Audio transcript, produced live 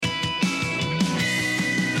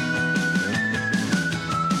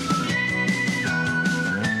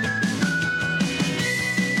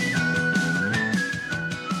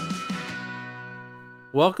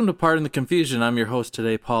Welcome to Pardon the Confusion. I'm your host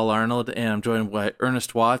today, Paul Arnold, and I'm joined by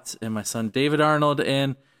Ernest Watts and my son, David Arnold.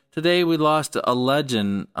 And today we lost a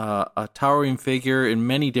legend, a towering figure in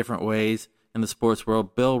many different ways in the sports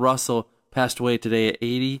world. Bill Russell passed away today at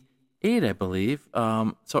 88, I believe.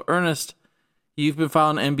 So, Ernest, you've been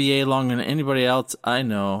following NBA longer than anybody else I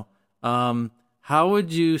know. How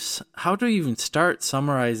do you even start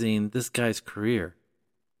summarizing this guy's career?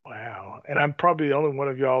 Wow. And I'm probably the only one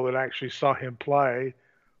of y'all that actually saw him play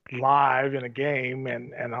live in a game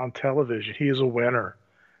and on television. He is a winner.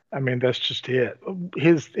 I mean, that's just it.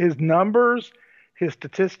 His numbers, his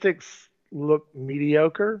statistics look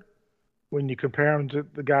mediocre when you compare him to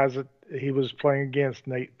the guys that he was playing against,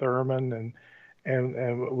 Nate Thurman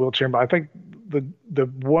and Will Chamberlain. I think the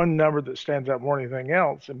one number that stands out more than anything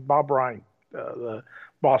else, and Bob Bryant, the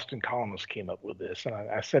Boston columnist, came up with this, and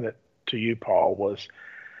I sent it to you, Paul, was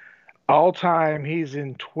all time, he was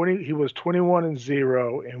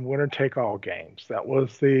 21-0 in winner take all games. That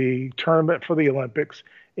was the tournament for the Olympics,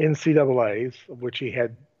 NCAA's, of which he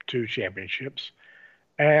had two championships,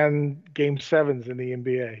 and game sevens in the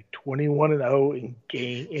NBA. 21-0 in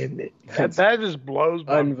game in That's that just blows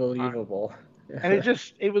my mind. unbelievable. And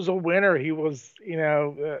it was a winner. He was, he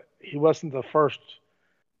wasn't the first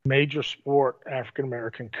major sport African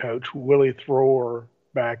American coach. Willie Thrower,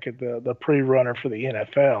 back at the pre-runner for the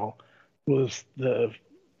NFL, was the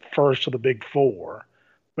first of the big four,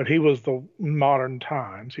 but he was the modern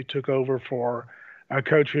times. He took over for a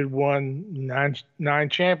coach who'd won nine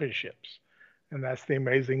championships, and that's the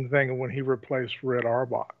amazing thing when he replaced Red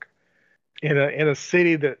Auerbach in a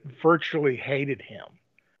city that virtually hated him.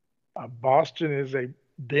 Boston was a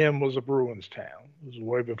Bruins town. It was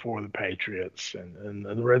way before the Patriots, and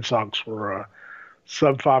the Red Sox were a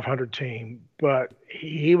sub 500 team. But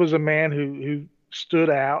he was a man who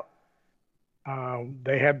stood out.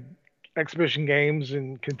 They had exhibition games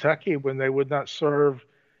in Kentucky when they would not serve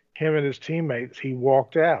him and his teammates. He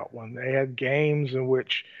walked out. When they had games in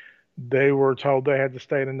which they were told they had to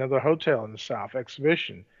stay in another hotel in the South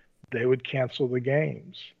exhibition, they would cancel the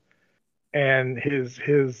games. And his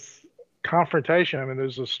confrontation, I mean,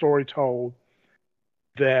 there's a story told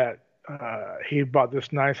that he bought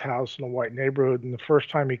this nice house in a white neighborhood, and the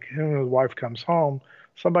first time him and his wife comes home,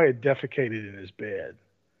 somebody had defecated in his bed.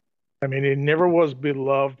 I mean, he never was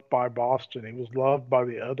beloved by Boston. He was loved by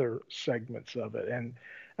the other segments of it. And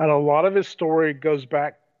a lot of his story goes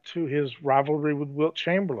back to his rivalry with Wilt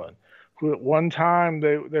Chamberlain, who at one time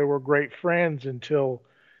they were great friends until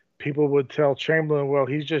people would tell Chamberlain, well,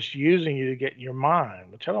 he's just using you to get in your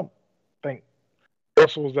mind, which I don't think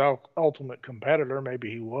Russell was the ultimate competitor. Maybe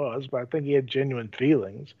he was, but I think he had genuine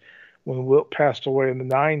feelings. When Wilt passed away in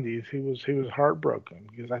the '90s, he was heartbroken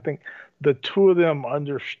because I think the two of them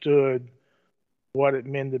understood what it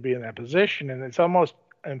meant to be in that position, and it's almost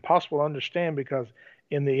impossible to understand because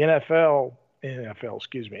in the in the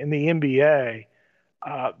NBA,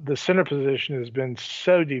 the center position has been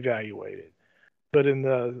so devaluated. But in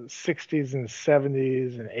the '60s and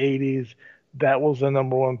 '70s and '80s, that was the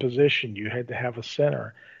number one position. You had to have a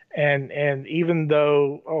center, and even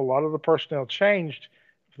though a lot of the personnel changed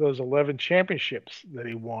for those 11 championships that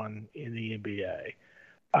he won in the NBA,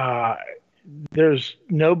 uh, there's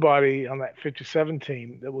nobody on that 57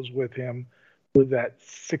 team that was with him with that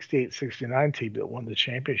 68 69 team that won the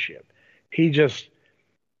championship. He just,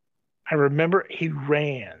 I remember he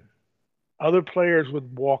ran. Other players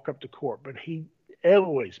would walk up to court, but he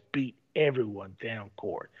always beat everyone down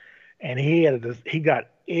court. And he got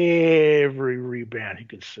every rebound he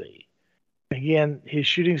could see. Again, his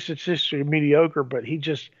shooting statistics are mediocre, but he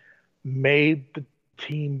just made the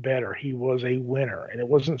team better. He was a winner, and it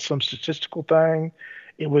wasn't some statistical thing.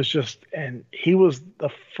 It was just, and he was the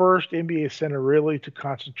first NBA center really to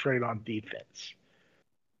concentrate on defense.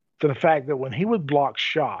 To the fact that when he would block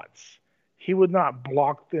shots, he would not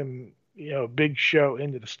block them, big show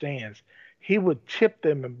into the stands. He would tip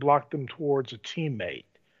them and block them towards a teammate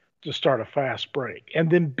to start a fast break,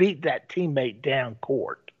 and then beat that teammate down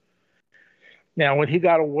court. Now, when he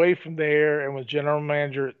got away from there and was general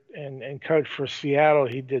manager and coach for Seattle,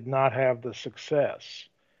 he did not have the success.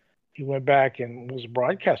 He went back and was a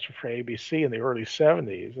broadcaster for ABC in the early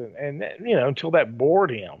 '70s, and until that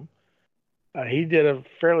bored him, he did a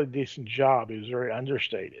fairly decent job. He was very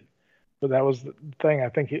understated, but that was the thing. I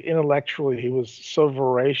think intellectually he was so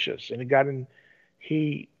voracious, and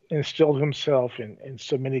he instilled himself in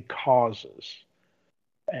so many causes,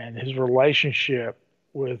 and his relationship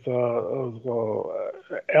with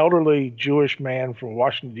elderly Jewish man from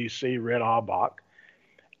Washington, D.C., Red Auerbach,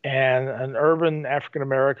 and an urban African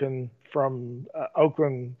American from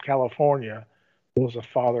Oakland, California, was a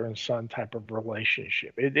father and son type of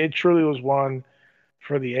relationship. It truly was one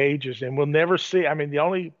for the ages, and we'll never see. I mean, the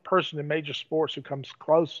only person in major sports who comes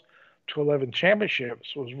close to 11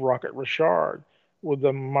 championships was Rocket Richard with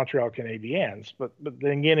the Montreal Canadiens. But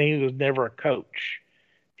then again, he was never a coach.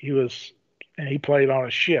 He was, and he played on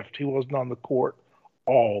a shift. He wasn't on the court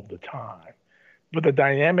all the time. But the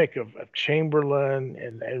dynamic of Chamberlain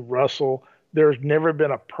and Russell, there's never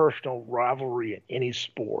been a personal rivalry in any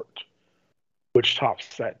sport which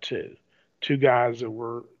tops that too. Two guys that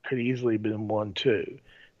were could easily have been 1-2.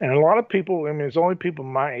 And a lot of people, I mean, it's only people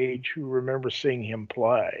my age who remember seeing him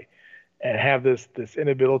play and have this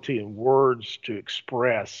inability in words to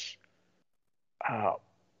express uh,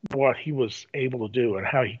 what he was able to do and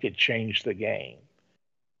how he could change the game.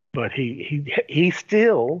 But he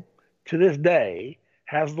still to this day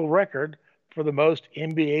has the record for the most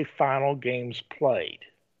NBA final games played.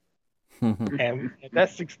 And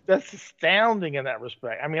that's astounding in that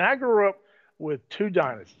respect. I mean, I grew up with two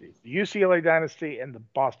dynasties, the UCLA dynasty and the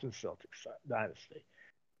Boston Celtics dynasty.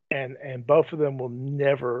 And both of them will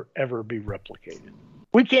never ever be replicated.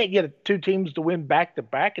 We can't get two teams to win back to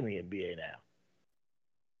back in the NBA now.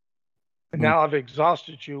 And now I've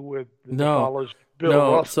exhausted you with the followers.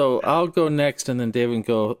 Bill Russell. So I'll go next, and then David can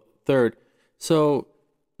go third. So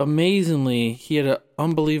amazingly, he had an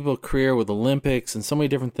unbelievable career with Olympics and so many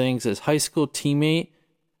different things. His high school teammate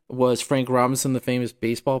was Frank Robinson, the famous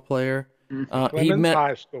baseball player. Clemens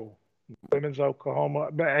High School, Clemens, Oklahoma,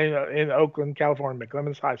 in Oakland, California,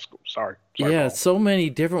 Clemens High School. Sorry yeah, so many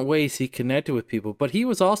different ways he connected with people. But he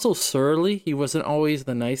was also surly. He wasn't always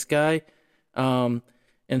the nice guy. And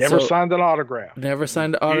never signed an autograph. Never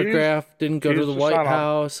signed an autograph. Didn't go to the White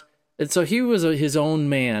House. And so he was his own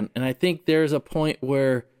man. And I think there's a point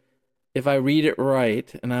where, if I read it right,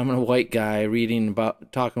 and I'm a white guy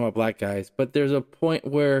talking about black guys, but there's a point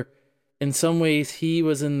where, in some ways, he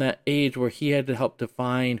was in that age where he had to help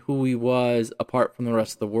define who he was apart from the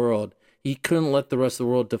rest of the world. He couldn't let the rest of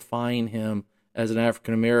the world define him as an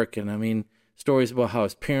African American. I mean, stories about how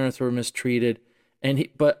his parents were mistreated,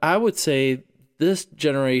 but I would say this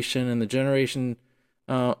generation and the generation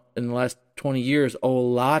in the last 20 years owe a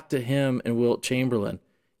lot to him and Wilt Chamberlain.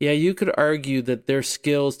 Yeah, you could argue that their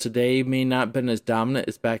skills today may not have been as dominant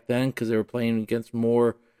as back then because they were playing against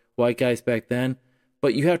more white guys back then,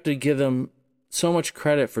 but you have to give them so much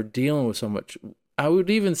credit for dealing with so much. I would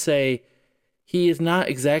even say he is not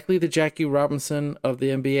exactly the Jackie Robinson of the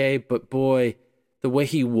NBA, but boy, the way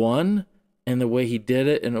he won and the way he did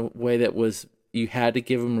it in a way that was, you had to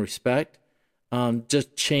give him respect,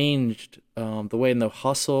 just changed the way in the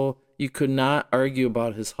hustle. You could not argue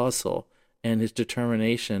about his hustle and his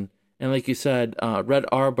determination. And like you said, Red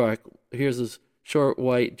Auerbach, here's this short,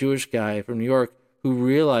 white, Jewish guy from New York who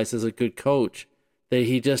realized as a good coach that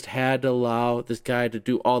he just had to allow this guy to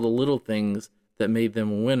do all the little things that made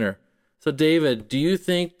them a winner. So, David, do you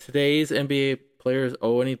think today's NBA players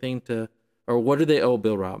owe anything to, or what do they owe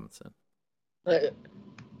Bill Robinson? I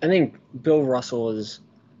think Bill Russell is...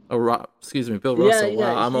 Bill Russell. Yeah,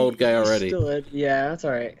 wow, I'm an old guy already. Yeah, that's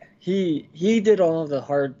all right. He did all of the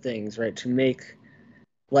hard things, right, to make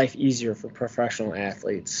life easier for professional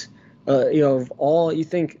athletes. You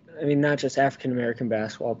think, I mean, not just African-American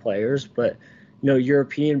basketball players, but,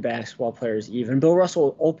 European basketball players even. Bill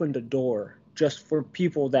Russell opened a door just for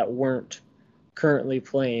people that weren't currently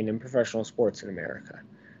playing in professional sports in America,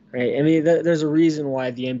 right? I mean, there's a reason why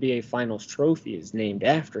the NBA Finals trophy is named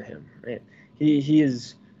after him, right?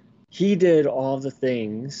 He did all the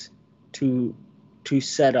things to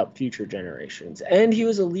set up future generations, and he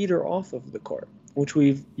was a leader off of the court, which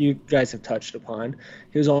you guys have touched upon.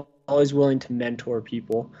 He was always willing to mentor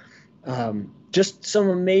people. Just some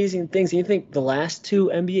amazing things. And you think the last two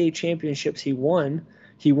NBA championships he won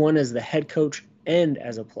as the head coach and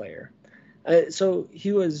as a player. So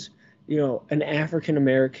he was, an African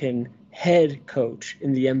American head coach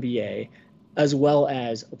in the NBA as well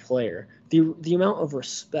as a player. The amount of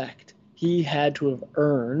respect he had to have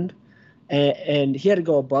earned, and he had to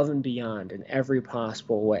go above and beyond in every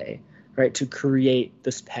possible way, right, to create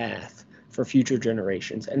this path for future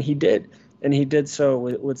generations. And he did. And he did so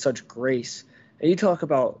with such grace. And you talk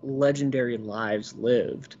about legendary lives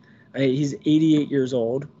lived. He's 88 years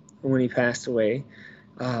old when he passed away.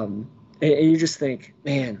 And you just think,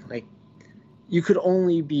 man, like, you could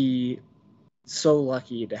only be so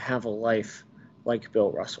lucky to have a life like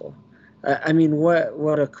Bill Russell. I mean,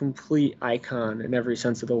 what a complete icon in every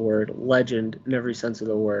sense of the word, legend in every sense of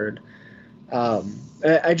the word.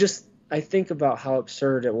 I think about how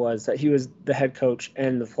absurd it was that he was the head coach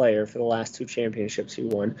and the player for the last two championships he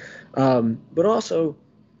won. But also,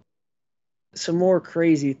 some more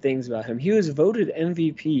crazy things about him. He was voted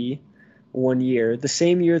MVP one year, the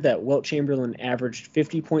same year that Wilt Chamberlain averaged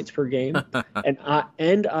 50 points per game,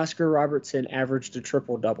 and Oscar Robertson averaged a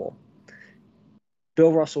triple double.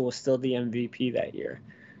 Bill Russell was still the MVP that year.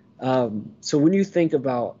 So when you think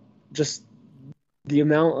about just the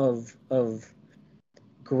amount of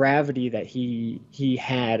gravity that he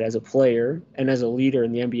had as a player and as a leader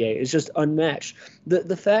in the NBA is just unmatched.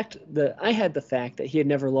 The fact that I had the fact that he had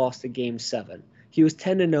never lost a game 7. He was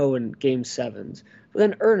 10-0 in game 7s. But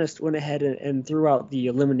then Ernest went ahead and threw out the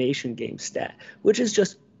elimination game stat, which is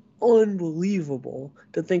just unbelievable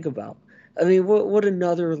to think about. I mean, what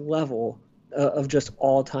another level of just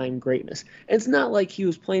all-time greatness. And it's not like he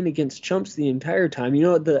was playing against chumps the entire time. You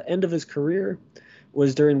know, at the end of his career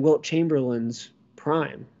was during Wilt Chamberlain's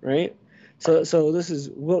prime, right? So this is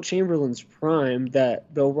Wilt Chamberlain's prime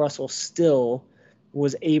that Bill Russell still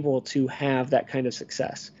was able to have that kind of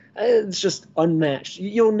success. It's just unmatched.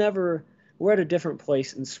 You'll never. We're at a different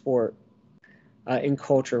place in sport, in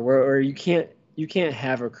culture, where you can't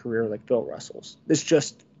have a career like Bill Russell's. It's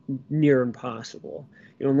just near impossible.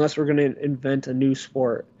 You know, unless we're going to invent a new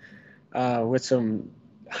sport with some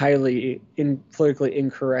highly politically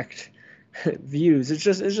incorrect views. It's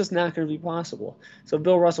just not going to be possible. So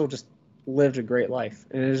Bill Russell just lived a great life,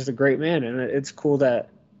 and is just a great man, and it's cool that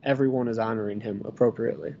everyone is honoring him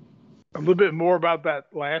appropriately. A little bit more about that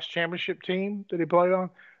last championship team that he played on.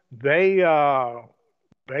 They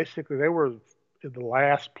basically they were in the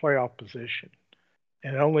last playoff position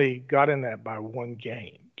and only got in that by one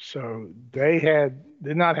game. So they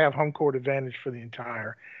did not have home court advantage for the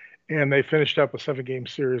entire, and they finished up a 7-game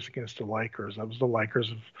series against the Lakers. That was the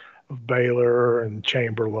Lakers of Baylor and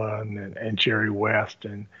Chamberlain and Jerry West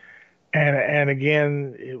and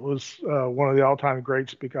again it was one of the all-time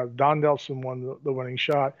greats because Don Nelson won the winning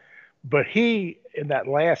shot. But he, in that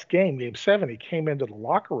last game, game 7, he came into the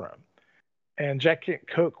locker room, and Jack Kent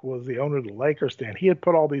Cooke was the owner of the Lakers then. He had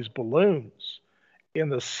put all these balloons in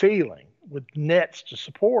the ceiling with nets to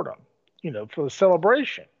support them, you know, for the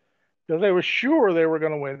celebration, because they were sure they were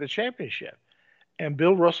going to win the championship. And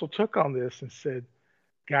Bill Russell took on this and said,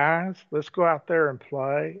 guys, let's go out there and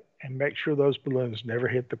play and make sure those balloons never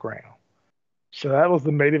hit the ground. So that was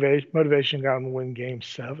the motivation got him to win game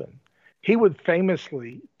 7. He would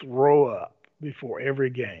famously throw up before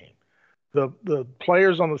every game. The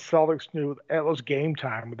players on the Celtics knew it was game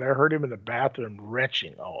time. They heard him in the bathroom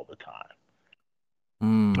retching all the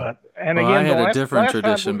time. But again, I had a different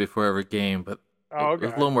tradition before every game, but it was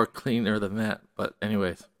a little more cleaner than that. But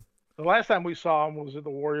anyways, the last time we saw him was at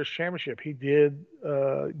the Warriors championship. He did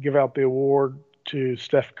give out the award to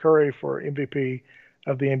Steph Curry for MVP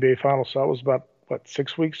of the NBA Finals. So that was about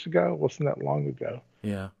 6 weeks ago. Wasn't that long ago?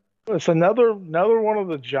 Yeah. It's another one of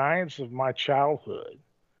the giants of my childhood,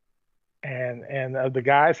 and the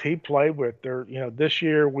guys he played with. This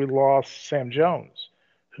year we lost Sam Jones,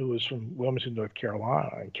 who was from Wilmington, North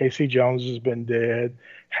Carolina. And Casey Jones has been dead.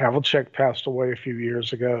 Havlicek passed away a few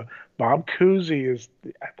years ago. Bob Cousy is,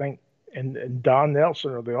 I think, and Don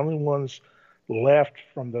Nelson are the only ones left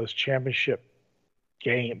from those championship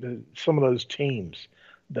games. Some of those teams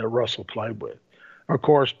that Russell played with. Of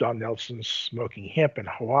course, Don Nelson's smoking hemp in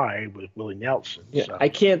Hawaii with Willie Nelson. Yeah, so. I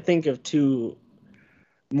can't think of two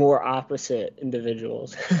more opposite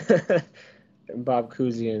individuals than Bob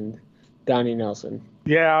Cousy and Donnie Nelson.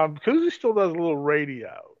 Yeah, Cousy still does a little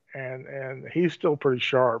radio, and he's still pretty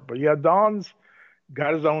sharp. But yeah, Don's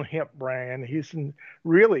got his own hemp brand.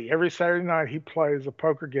 Really every Saturday night he plays a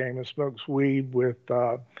poker game and smokes weed with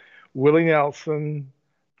Willie Nelson.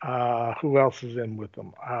 Who else is in with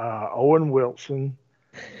them? Owen Wilson.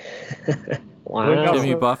 Wow.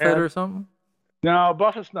 Jimmy Buffett or something? No,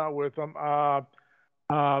 Buffett's not with them. The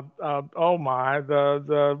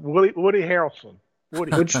Woody Harrelson.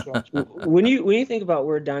 When you think about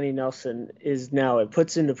where Donnie Nelson is now, it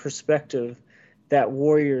puts into perspective that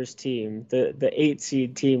Warriors team, the 8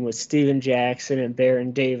 seed team with Steven Jackson and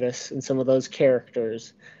Baron Davis and some of those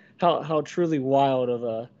characters. How truly wild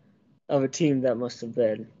of a team that must have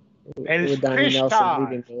been. And his with Donnie fish Nelson ties.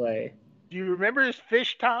 leading the way. Do you remember his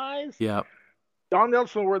fish ties? Yeah. Don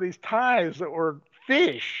Nelson wore these ties that were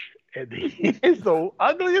fish. And it's the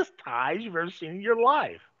ugliest ties you've ever seen in your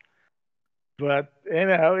life. But,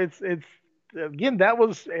 it's again, that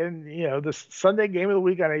was, and, the Sunday game of the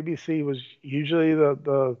week on ABC was usually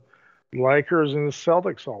the Lakers and the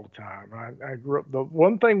Celtics all the time. I grew up, the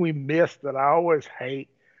one thing we missed that I always hate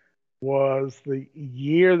was the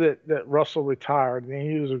year that Russell retired, and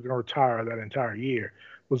he was going to retire that entire year,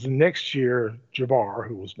 was the next year Jabbar,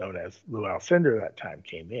 who was known as Lou Alcindor at that time,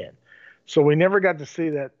 came in. So we never got to see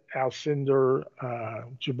that Alcindor,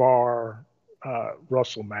 Jabbar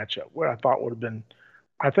Russell matchup, what I thought would have been,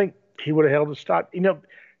 I think he would have held a stop.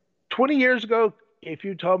 20 years ago, if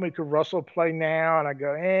you told me could Russell play now, and I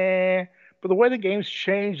go, eh. But the way the game's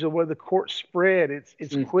changed, the way the court spread, it's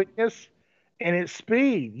quickness and its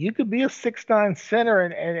speed. You could be a 6'9" center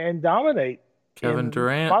and dominate. Kevin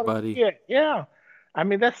Durant, buddy. Yeah. I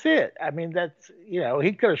mean, that's it. I mean, that's,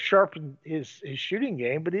 he could have sharpened his shooting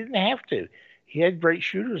game, but he didn't have to. He had great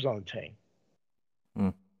shooters on the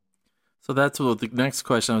team. So that's what the next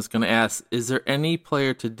question I was going to ask. Is there any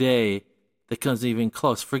player today that comes even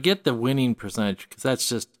close? Forget the winning percentage, because that's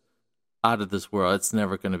just out of this world. It's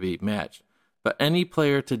never going to be matched. But any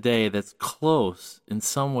player today that's close in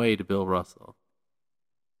some way to Bill Russell?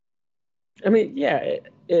 I mean, yeah,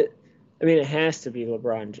 it has to be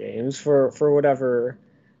LeBron James for whatever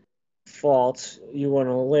fault you want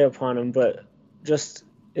to lay upon him, but just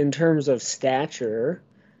in terms of stature,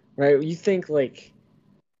 right? You think like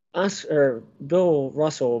us or Bill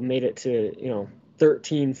Russell made it to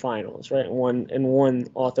 13 finals, right? And won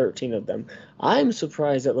all 13 of them. I'm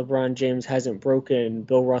surprised that LeBron James hasn't broken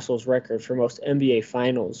Bill Russell's record for most NBA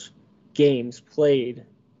Finals games played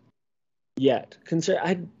yet.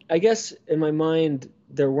 I guess in my mind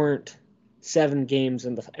there weren't 7 games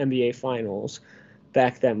in the NBA Finals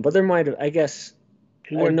back then, but there might have. I guess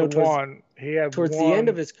he went to one. He had towards the end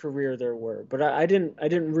of his career there were, but I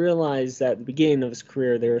didn't realize that at the beginning of his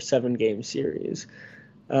career there were 7-game series.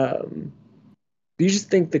 You just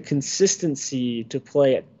think the consistency to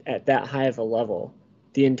play at that high of a level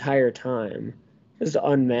the entire time is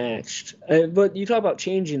unmatched. But you talk about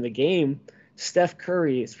changing the game. Steph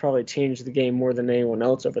Curry has probably changed the game more than anyone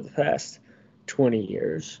else over the past 20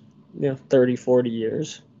 years, 30, 40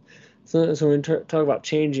 years. So when we talk about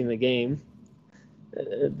changing the game,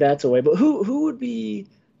 that's a way. But who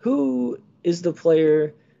is the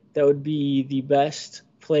player that would be the best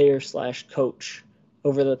player / coach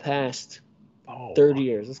over the past 30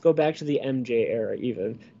 years? Let's go back to the MJ era,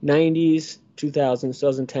 even 90s, 2000s,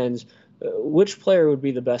 2010s. Which player would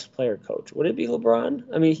be the best player coach? Would it be LeBron?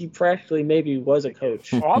 I mean, he practically maybe was a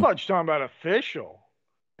coach. I thought you were talking about official.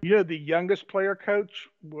 The youngest player coach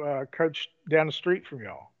down the street from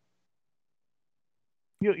y'all.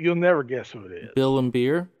 You'll never guess who it is. Bill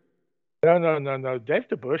Laimbeer? No. Dave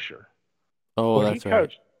DeBusschere. Oh, that's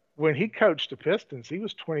right. When he coached the Pistons, he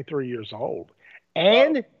was 23 years old.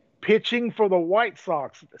 And pitching for the White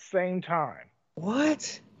Sox at the same time.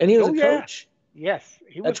 What? And he was a coach? Yes.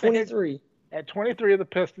 He was at 23. At 23 of the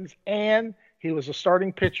Pistons, and he was a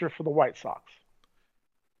starting pitcher for the White Sox.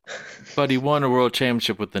 But he won a world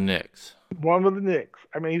championship with the Knicks. One with the Knicks.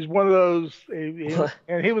 I mean, he's one of those,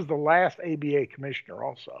 and he was the last ABA commissioner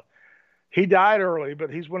also. He died early, but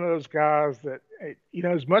he's one of those guys that,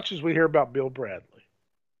 as much as we hear about Bill Bradley,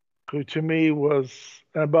 who to me was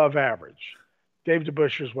above average, Dave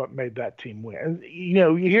DeBusschere is what made that team win. And,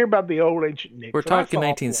 you hear about the old ancient Knicks. We're talking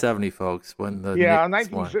 1970, folks, when the Knicks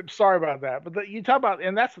won. Sorry about that. But you talk about,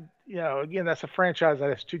 and that's, again, that's a franchise that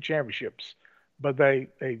has 2 championships, but they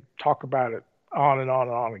talk about it on and on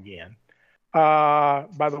and on again.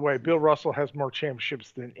 By the way, Bill Russell has more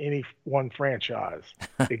championships than any one franchise,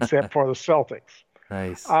 except for the Celtics.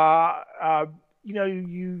 Nice. And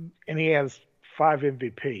he has 5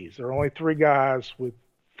 MVPs. There are only 3 guys with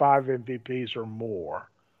 5 MVPs or more,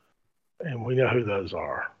 and we know who those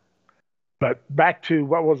are. But back to,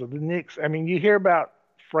 what was it, the Knicks? I mean, you hear about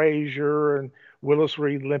Frazier and Willis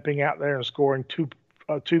Reed limping out there and scoring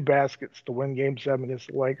two baskets to win Game 7 against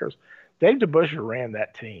the Lakers. Dave DeBusschere ran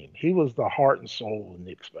that team. He was the heart and soul of the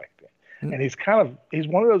Knicks back then. And he's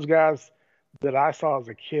one of those guys that I saw as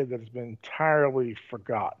a kid that has been entirely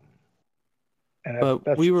forgotten. And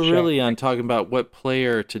but we were really on talking about what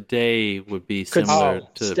player today would be similar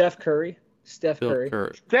to Steph Curry. Steph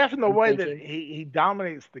Curry. Steph, in the way that he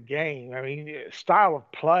dominates the game. I mean, style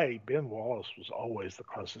of play, Ben Wallace was always the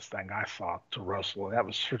closest thing I saw to Russell, and that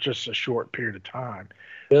was for just a short period of time.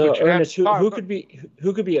 Ernest, who could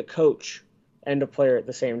be a coach and a player at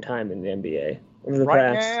the same time in the NBA over the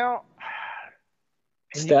right past? Now,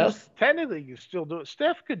 Steph? Technically, you still do it.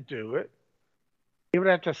 Steph could do it. He would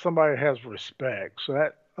have to have somebody that has respect. So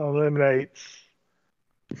that eliminates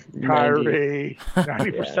Kyrie,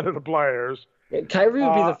 90% of the players. Kyrie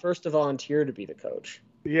would be the first to volunteer to be the coach.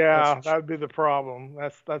 Yeah, that would be the problem.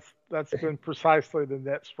 That's been precisely the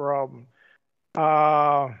Nets' problem.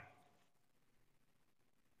 I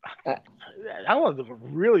want to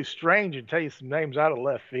really strange and tell you some names out of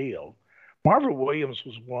left field. Marvin Williams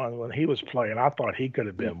was one when he was playing. I thought he could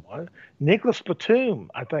have been one. Nicholas Batum,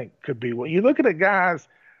 I think, could be one. You look at the guys,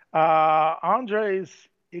 Andres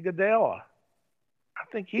Iguodala. I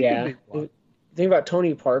think he could be one. think about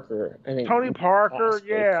Tony Parker. I think Tony Parker, possibly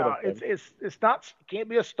could yeah, have been. it's not, it can't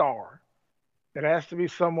be a star. It has to be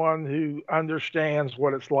someone who understands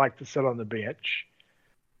what it's like to sit on the bench,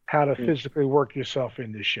 how to Hmm. physically work yourself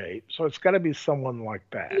into shape. So it's got to be someone like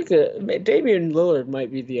I that. think Damian Lillard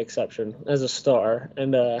might be the exception as a star,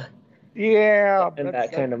 Yeah, and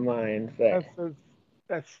that kind of mind. But that's that's,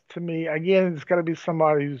 that's to me again. It's got to be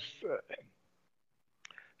somebody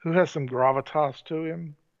who has some gravitas to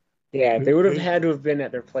him. yeah, Who, they would have who had to have been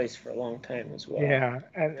at their place for a long time as well. yeah,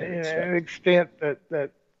 and To an expect. extent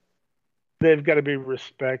that they've got to be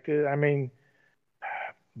respected. I mean,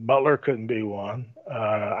 Butler couldn't be one.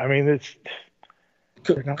 I mean, it's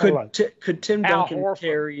they're not like Could Tim Al Duncan Horford.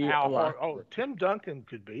 carry a locker Oh, room? Tim Duncan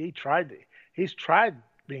could be. He's tried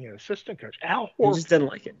being an assistant coach. He just didn't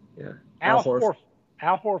like it. Yeah, Al Al Horford. Horford.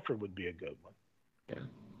 Al Horford would be a good one. Yeah,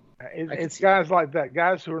 I could It's see that. guys like that,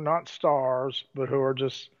 guys who are not stars, but who are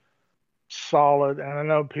just solid. And I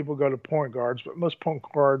know people go to point guards, but most point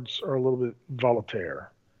guards are a little bit volatile.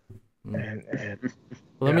 Mm. And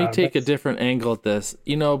Let me yeah, take a different angle at this.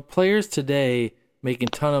 Players today make a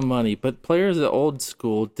ton of money, but players at old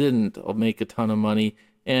school didn't make a ton of money.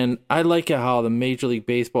 And I like it how the Major League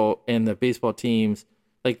Baseball and the baseball teams,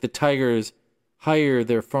 like the Tigers, hire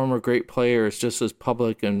their former great players just as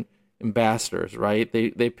public and ambassadors, right?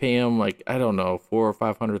 They pay them like, I don't know, 400,000 or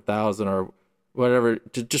 500,000 or whatever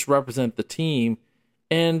to just represent the team,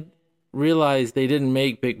 and realize they didn't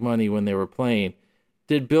make big money when they were playing.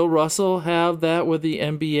 Did Bill Russell have that with the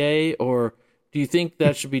NBA, or do you think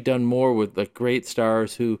that should be done more with like great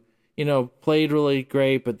stars who, played really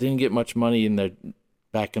great but didn't get much money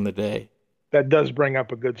back in the day? that does bring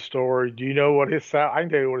up a good story. Do you know what his salary? I can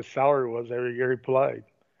tell you what his salary was every year he played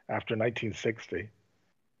after 1960.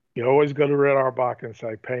 You always go to Red Auerbach and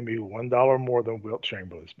say, "Pay me $1 more than Wilt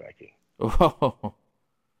Chamberlain's making." Whoa.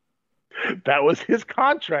 That was his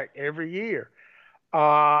contract every year. So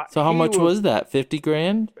how He much was was that? 50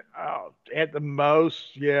 grand? at the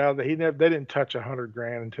most, yeah. They didn't touch 100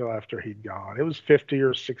 grand until after he'd gone. It was 50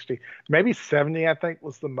 or 60, maybe 70. I think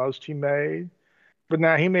was the most he made. But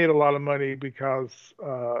now he made a lot of money because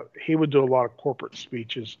he would do a lot of corporate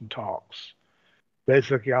speeches and talks,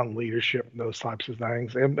 basically on leadership and those types of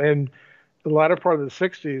things. And the latter part of the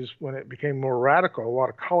 60s, when it became more radical, a lot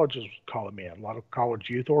of colleges would call him in, a lot of college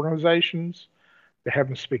youth organizations. They have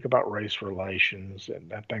him speak about race relations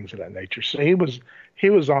and things of that nature. So he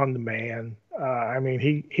was on demand. I mean,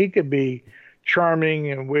 he could be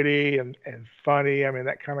charming and witty and funny. I mean,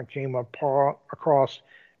 that kind of came across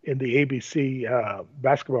in the ABC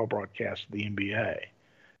basketball broadcast of the NBA.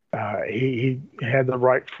 He had the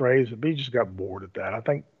right phrase, but he just got bored at that. I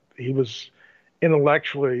think he was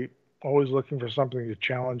intellectually always looking for something to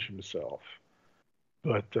challenge himself.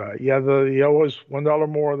 But yeah, he always $1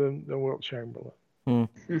 more than Wilt Chamberlain. Hmm.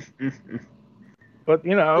 But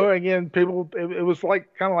again, people it was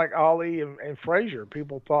like kind of like Ali and Frazier.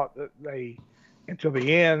 People thought that they until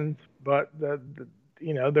the end, but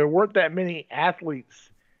there weren't that many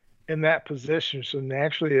athletes in that position, so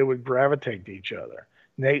naturally they would gravitate to each other.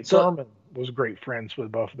 Nate So Thurman was great friends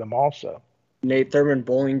with both of them also. Nate Thurman,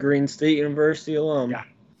 Bowling Green State University alum.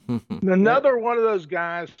 Yeah. Another one of those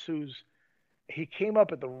guys he came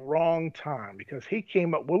up at the wrong time because he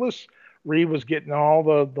came up. Willis Reed was getting all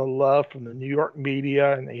the love from the New York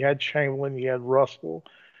media, and he had Chamberlain, he had Russell.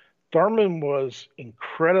 Thurman was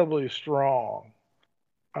incredibly strong.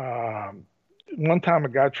 One time, a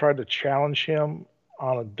guy tried to challenge him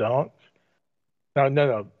on a dunk.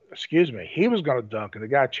 No, excuse me. He was going to dunk, and the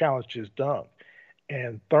guy challenged his dunk,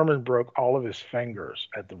 and Thurman broke all of his fingers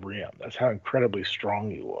at the rim. That's how incredibly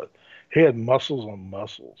strong he was. He had muscles on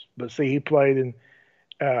muscles. But see, he played in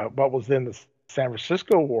what was then the San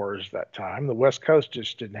Francisco Warriors that time. The West Coast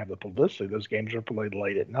just didn't have the publicity. Those games were played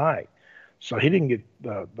late at night. So he didn't get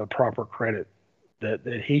the proper credit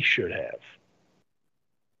that he should have.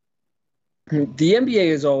 The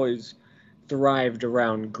NBA has always thrived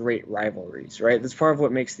around great rivalries, right? That's part of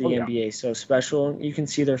what makes the NBA so special. You can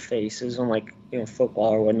see their faces on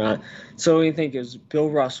football or whatnot. So you think is Bill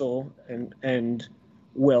Russell and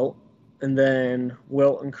Wilt, and then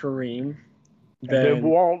Wilt and Kareem, then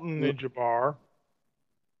Walton and Jabbar.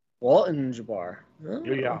 Walton and Jabbar. Oh,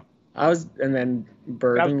 yeah. And then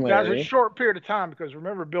Bird and Larry. That was a short period of time because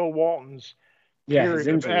remember Bill Walton's period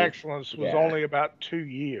of excellence was only about 2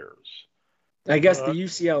 years. I guess the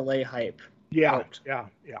UCLA hype. Yeah.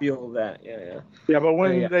 Feel that, yeah. Yeah, but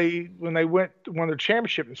when they won the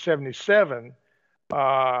championship in '77,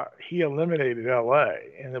 he eliminated LA,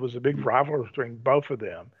 and there was a big rivalry between both of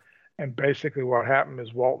them. And basically, what happened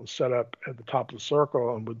is Walton set up at the top of the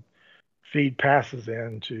circle and would feed passes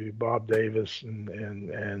in to Bob Davis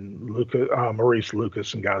and Maurice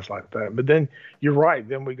Lucas and guys like that. But then you're right.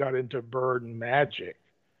 Then we got into Bird and Magic,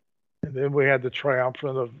 and then we had the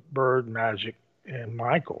triumphant of Bird, Magic, and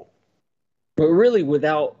Michael. But really,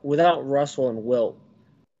 without Russell and Wilt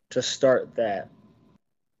to start that,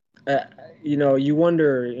 you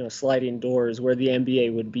wonder, sliding doors where the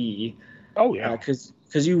NBA would be. Oh yeah, because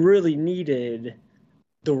you really needed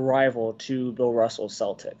the rival to Bill Russell's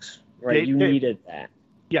Celtics, right? You needed that.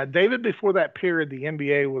 Yeah, David. Before that period, the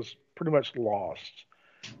NBA was pretty much lost.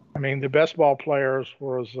 I mean, the best ball players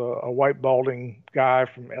was a white balding guy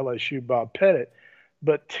from LSU, Bob Pettit,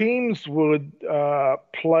 but teams would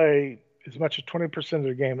play as much as 20% of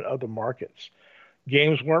their game in other markets.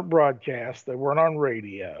 Games weren't broadcast; they weren't on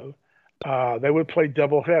radio. They would play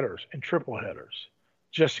double headers and triple headers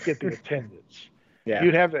just to get the attendance. Yeah.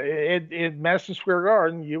 You'd have in Madison Square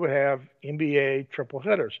Garden, you would have NBA triple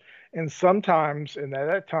headers, and sometimes, and at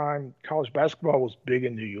that time, college basketball was big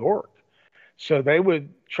in New York, so they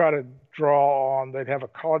would try to draw on. They'd have a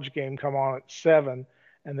college game come on at 7,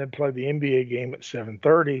 and then play the NBA game at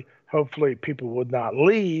 7:30. Hopefully, people would not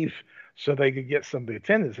leave, so they could get some of the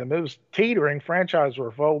attendance. And it was teetering. Franchises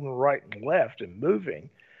were folding right and left and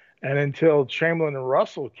moving, and until Chamberlain and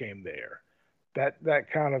Russell came there. That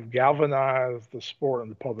kind of galvanized the sport in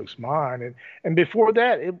the public's mind, and before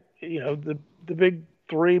that, the big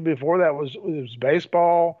three before that was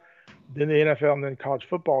baseball, then the NFL, and then college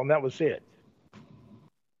football, and that was it.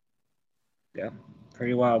 Yeah,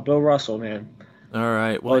 pretty wild. Bill Russell, man. All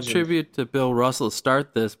right, well, a tribute to Bill Russell to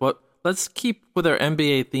start this. Let's keep with our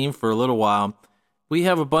NBA theme for a little while. We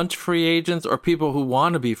have a bunch of free agents or people who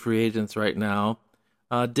want to be free agents right now.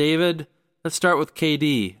 David, let's start with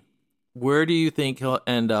KD. Where do you think he'll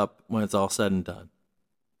end up when it's all said and done?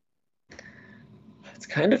 It's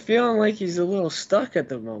kind of feeling like he's a little stuck at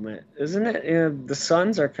the moment, isn't it? The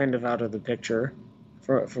Suns are kind of out of the picture,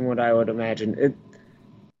 from what I would imagine.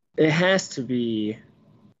 It has to be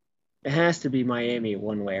Miami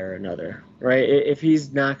one way or another, right? If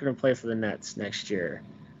he's not going to play for the Nets next year,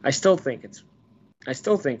 I still think it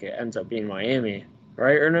ends up being Miami,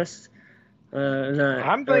 right, Ernest?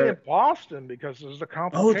 I'm thinking Boston because there's the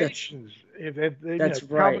complications. That's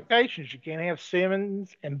right. Complications. You can't have Simmons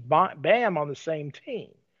and Bam on the same team.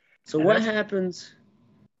 So what happens?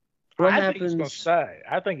 I think he's going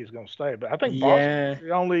to stay. But I think Boston's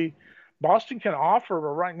the only Boston can offer. But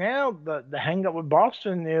right now, the hang up with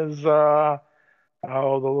Boston is the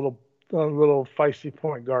little feisty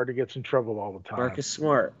point guard that gets in trouble all the time. Marcus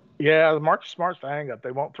Smart. Yeah, Marcus Smart's the hang up.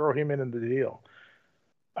 They won't throw him in the deal.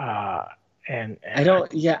 And I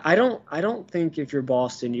don't think if you're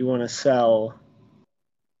Boston, you want to sell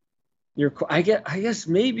your. I guess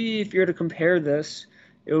maybe if you're to compare this,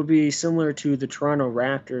 it would be similar to the Toronto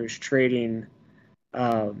Raptors trading.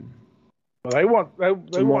 Well, they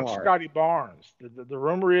want Scotty Barnes. The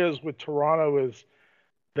rumor is with Toronto is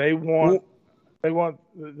the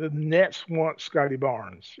Nets want Scotty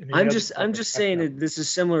Barnes. I'm just saying that this is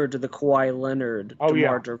similar to the Kawhi Leonard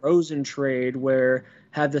DeMar DeRozan trade where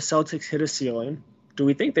had the Celtics hit a ceiling. Do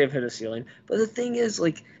we think they've hit a ceiling? But the thing is,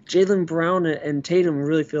 like, Jaylen Brown and Tatum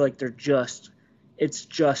really feel like it's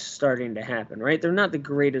just starting to happen, right? They're not the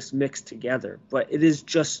greatest mix together, but this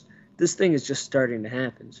thing is just starting to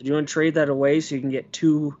happen. So do you want to trade that away so you can get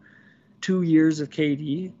two years of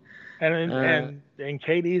KD? And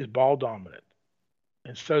KD is ball dominant.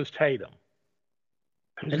 And so's Tatum.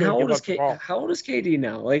 And how old is KD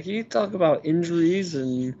now? Like, you talk about injuries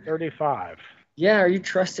and 35. Yeah, are you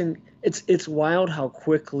trusting? It's wild how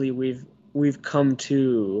quickly we've come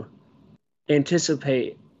to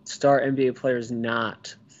anticipate star NBA players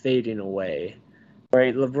not fading away,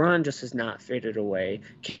 right? LeBron just has not faded away.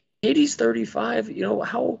 KD's 35.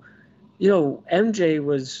 MJ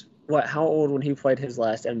was how old when he played his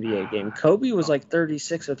last NBA game? Kobe was like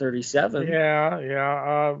 36 or 37.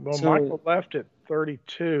 Yeah. Michael left at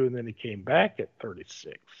 32, and then he came back at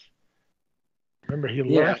 36. Remember, he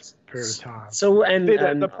left a period of time. So,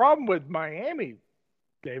 the problem with Miami,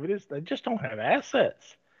 David, is they just don't have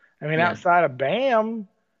assets. I mean, outside of Bam,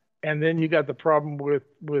 and then you got the problem with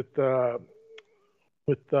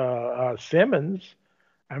Simmons.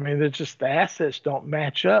 I mean, the assets don't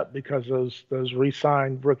match up because those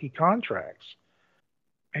re-signed rookie contracts.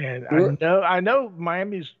 And I know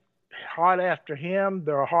Miami's hot after him.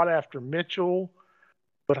 They're hot after Mitchell,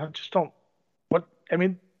 but I just don't.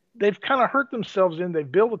 They've kind of hurt themselves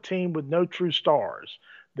they've built a team with no true stars.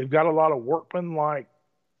 They've got a lot of workmen, like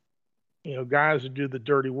guys who do the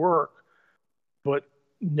dirty work, but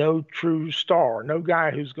no true star, no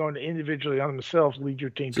guy who's going to individually on themselves lead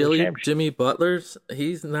your team to a championship. Jimmy Butler's,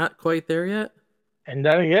 he's not quite there yet. And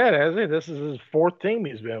not yet, has he? This is his fourth team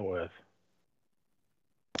he's been with.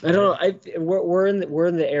 I don't know. We're in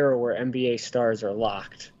the era where NBA stars are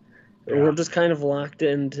locked. Yeah. We're just kind of locked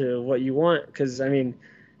into what you want because I mean,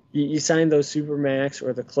 you sign those supermax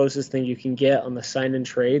or the closest thing you can get on the sign-in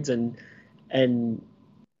trades, and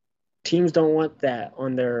teams don't want that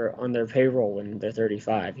on their payroll when they're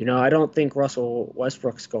 35. You know, I don't think Russell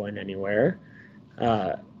Westbrook's going anywhere.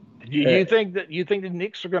 You think the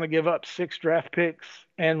Knicks are going to give up 6 draft picks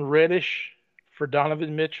and Reddish for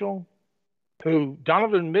Donovan Mitchell? Who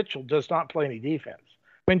Donovan Mitchell does not play any defense.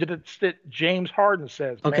 I mean, that James Harden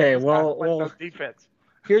says. Okay, well, no defense.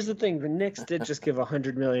 Here's the thing: the Knicks did just give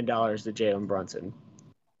 $100 million to Jalen Brunson,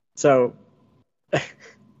 so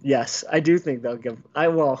yes, I do think they'll give. I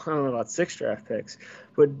don't know about 6 draft picks,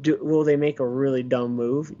 but will they make a really dumb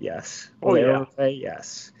move? Yes. Will they overpay?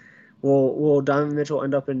 Yes. Will Donovan Mitchell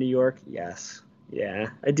end up in New York? Yes.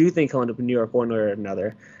 Yeah, I do think he'll end up in New York one way or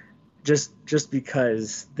another. Just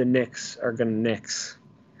because the Knicks are going to Knicks,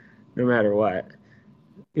 no matter what.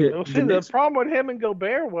 The problem with him and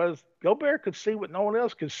Gobert was Gobert could see what no one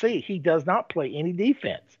else could see. He does not play any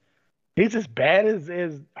defense. He's as bad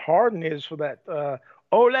as Harden is for that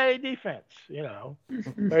Olay defense. You know,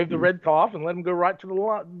 wave the red cloth and let him go right to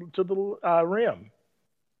the rim.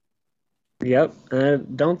 Yep, I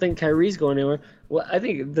don't think Kyrie's going anywhere. Well, I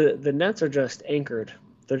think the Nets are just anchored.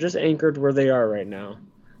 They're just anchored where they are right now.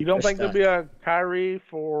 You don't think there'll be a Kyrie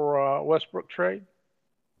for Westbrook trade?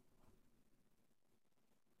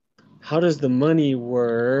 How does the money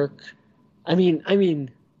work? I mean,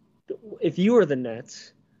 if you were the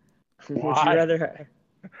Nets, would you rather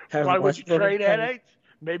have Why would you trade headaches?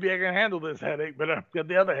 Maybe I can handle this headache, but I've got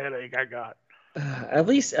the other headache I got. At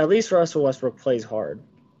least Russell Westbrook plays hard.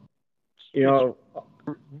 You know,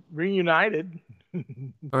 reunited.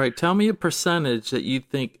 All right, tell me a percentage that you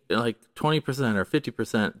think, like 20% or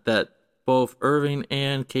 50%, that both Irving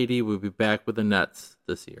and KD will be back with the Nets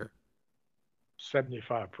this year.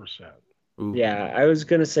 75%. Ooh. Yeah, I was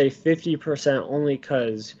gonna say 50% only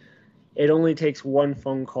because it only takes one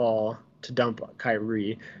phone call to dump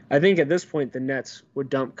Kyrie. I think at this point the Nets would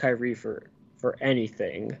dump Kyrie for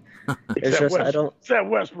anything. It's just Except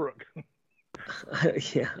Westbrook.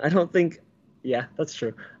 Yeah, I don't think. Yeah, that's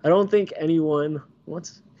true. I don't think anyone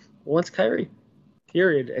wants Kyrie.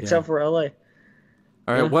 Period. Except for LA.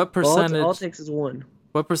 All right, what percentage? All it takes is one.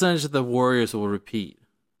 What percentage of the Warriors will repeat?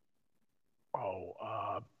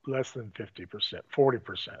 Less than 50%,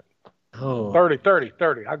 40%. Oh.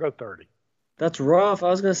 30. I'll go 30. That's rough. I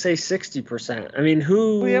was going to say 60%. I mean,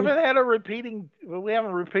 who? We haven't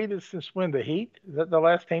repeated since when? The Heat? Is that the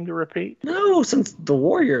last team to repeat? No, since the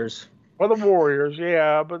Warriors. Well, the Warriors,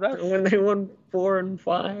 yeah, but that's when they won 4 and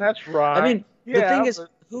 5. That's right. I mean, the thing is,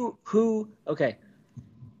 who? Okay,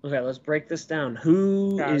 let's break this down.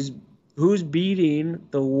 Who's beating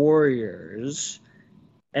the Warriors?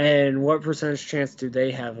 And what percentage chance do they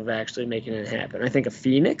have of actually making it happen? I think a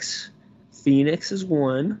Phoenix. Phoenix is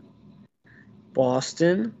 1.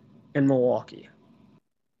 Boston and Milwaukee.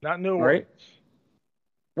 Not New Orleans.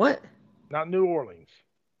 What? Not New Orleans.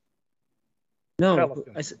 No.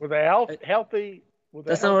 Pelicans. Were they healthy?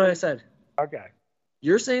 That's not what I said. Okay.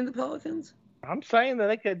 You're saying the Pelicans? I'm saying that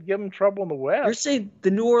they could give them trouble in the West. You're saying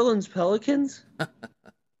the New Orleans Pelicans?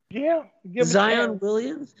 Yeah. Zion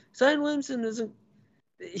Williamson isn't.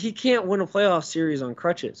 He can't win a playoff series on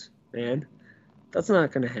crutches, man. That's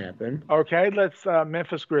not going to happen. Okay, let's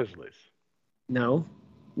Memphis Grizzlies. No.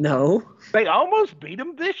 They almost beat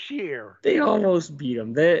them this year. They almost beat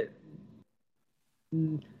them.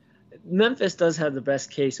 Memphis does have the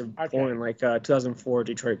best case of pulling like 2004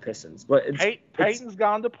 Detroit Pistons, but Peyton's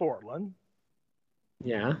gone to Portland.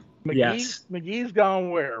 Yeah. McGee's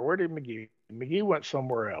gone where? Where did McGee? McGee went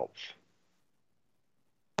somewhere else.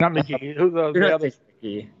 Not McGee. Who's the other?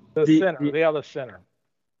 McGee. The other center.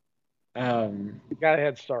 The guy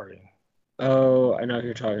had starting. Oh, I know who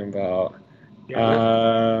you're talking about.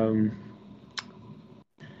 Yeah,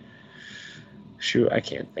 shoot, I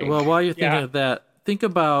can't think. Well, while you're thinking of that, think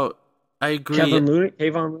about. I agree. Kevon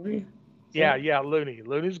Looney. Yeah, Looney.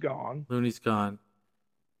 Looney's gone.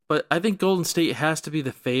 But I think Golden State has to be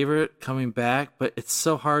the favorite coming back. But it's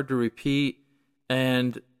so hard to repeat.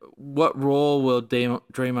 And what role will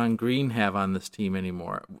Draymond Green have on this team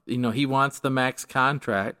anymore? You know, he wants the max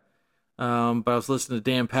contract. But I was listening to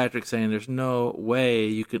Dan Patrick saying there's no way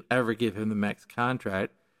you could ever give him the max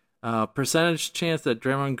contract. Percentage chance that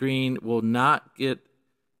Draymond Green will not get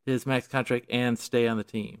his max contract and stay on the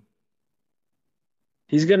team.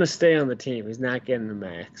 He's going to stay on the team. He's not getting the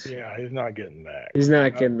max. Yeah, he's not getting that. He's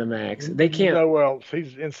not getting the max. They can't. No else.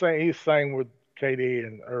 He's insane. He's saying with KD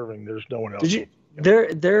and Irving, there's no one else.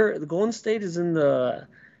 The Golden State is in the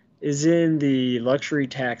luxury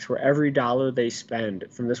tax where every dollar they spend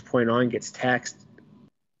from this point on gets taxed.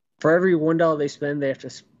 For every $1 they spend, they have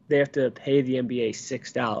to pay the NBA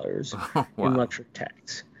 $6 in luxury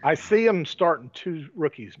tax. I see him starting 2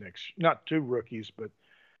 rookies not 2 rookies, but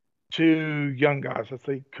 2 young guys. I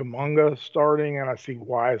see Kuminga starting, and I see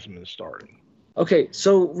Wiseman starting. Okay,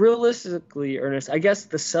 so realistically, Ernest, I guess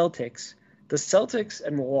the Celtics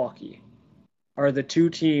and Milwaukee are the 2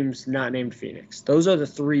 teams not named Phoenix. Those are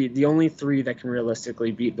the only 3 that can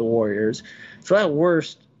realistically beat the Warriors. So at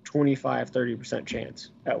worst, 25-30% chance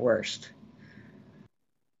at worst.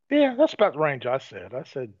 Yeah, that's about the range I said. I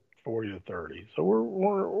said 40 to 30. So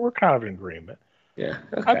we're kind of in agreement. Yeah.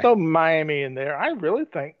 Okay. I throw Miami in there. I really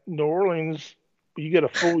think New Orleans, you get a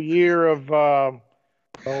full year of the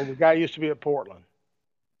guy used to be at Portland.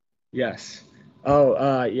 Yes.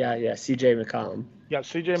 Oh, yeah, CJ McCollum. You got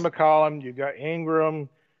CJ McCollum, you got Ingram.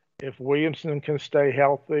 If Williamson can stay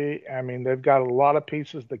healthy, I mean, they've got a lot of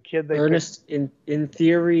pieces. The kid they Ernest, in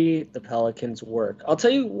theory, the Pelicans work. I'll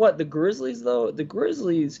tell you what, the Grizzlies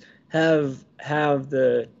have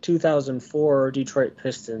the 2004 Detroit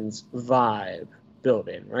Pistons vibe built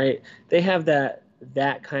in, right? They have that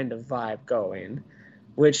kind of vibe going,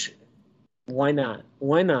 which why not?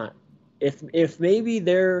 Why not? If maybe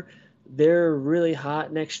they're really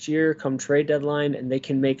hot next year come trade deadline and they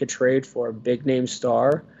can make a trade for a big name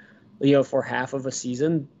star, for half of a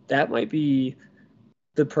season, that might be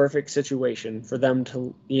the perfect situation for them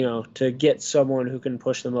to get someone who can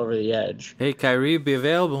push them over the edge. Hey, Kyrie, be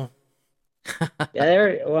available.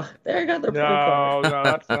 Yeah, they got their no,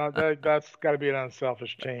 that's got to be an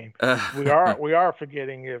unselfish team. We are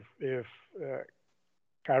forgetting if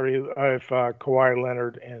Kawhi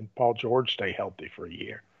Leonard and Paul George stay healthy for a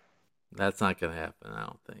year. That's not going to happen, I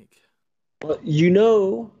don't think. Well,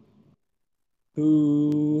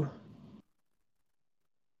 who?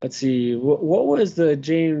 Let's see. What was the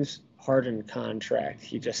James Harden contract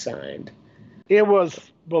he just signed? It was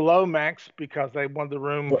below max because they wanted the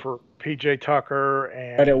room for PJ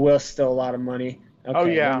Tucker, but it was still a lot of money. Okay, oh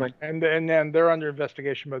yeah, and then they're under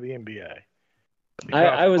investigation by the NBA.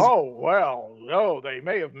 Because, they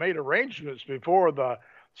may have made arrangements before the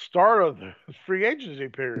start of the free agency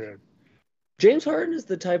period. James Harden is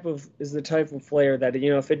the type of player that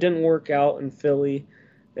if it didn't work out in Philly,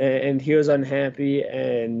 and he was unhappy,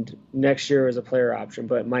 and next year was a player option,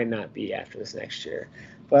 but it might not be after this next year.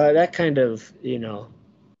 But that kind of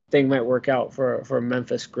thing might work out for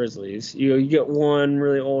Memphis Grizzlies. You get one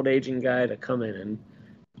really old aging guy to come in and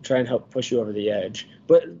try and help push you over the edge.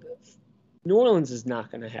 But New Orleans is not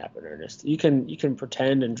going to happen, Ernest. You can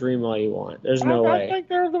pretend and dream all you want. There's no way. I think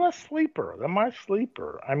they're my sleeper. They're my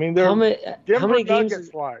sleeper. I mean, how many games is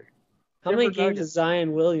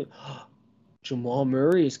Zion Williams? Jamal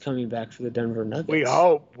Murray is coming back for the Denver Nuggets. We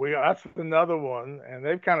hope. That's another one, and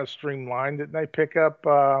they've kind of streamlined. Didn't they pick up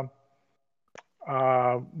one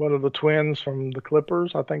of the twins from the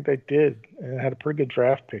Clippers? I think they did, and had a pretty good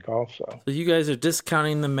draft pick also. So you guys are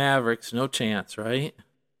discounting the Mavericks. No chance, right?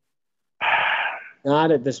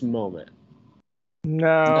 Not at this moment.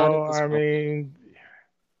 No, I mean,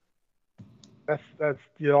 that's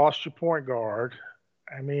you lost your point guard.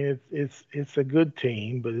 I mean, it's a good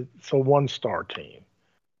team, but it's a one-star team.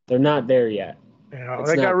 They're not there yet. They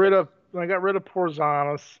got rid of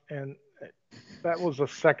Porzingis, and that was a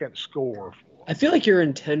second score. I feel like you're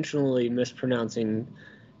intentionally mispronouncing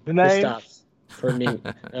the names stops for me.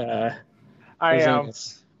 I am.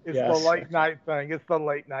 It's the late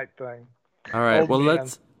night thing. All right.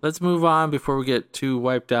 Let's move on before we get too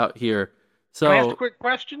wiped out here. So, can I ask a quick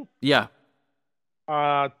question? Yeah.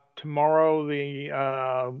 Tomorrow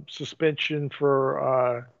the suspension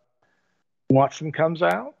for Watson comes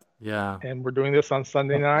out. Yeah. And we're doing this on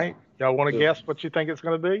Sunday night. Y'all want to guess what you think it's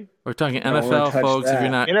going to be? We're talking NFL, folks. If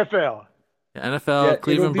you're not NFL. Yeah, NFL,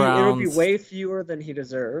 Cleveland Browns. It'll be way fewer than he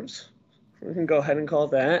deserves. We can go ahead and call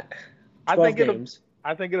that. 12 games.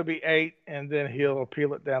 I think it'll be 8, and then he'll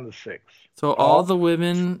appeal it down to 6. So all the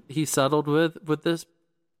women he settled with this,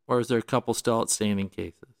 or is there a couple still outstanding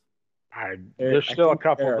cases? There's still a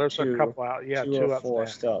couple. There's a couple out. Yeah, 2 or 4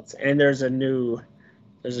 still. And there's a new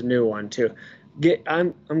one too.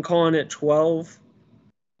 I'm calling it 12,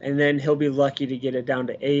 and then he'll be lucky to get it down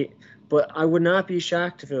to 8. But I would not be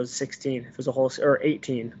shocked if it was 16, if it was or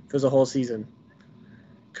 18, if it was a whole season.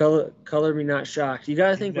 Color me not shocked. You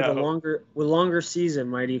gotta think with a longer season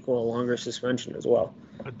might equal a longer suspension as well.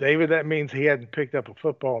 But David, that means he hadn't picked up a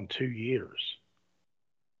football in 2 years.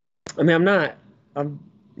 I mean,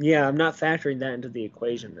 I'm not factoring that into the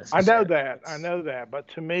equation I know necessarily. that. I know that. But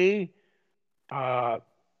to me, uh,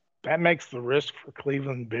 that makes the risk for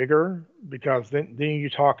Cleveland bigger because then you're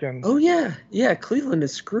talking. Oh yeah, Cleveland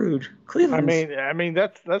is screwed. Cleveland's I mean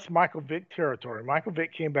that's Michael Vick territory. Michael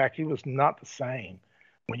Vick came back; he was not the same.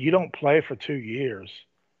 When you don't play for 2 years,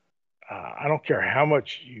 I don't care how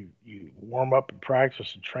much you warm up and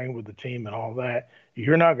practice and train with the team and all that,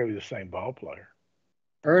 you're not going to be the same ball player.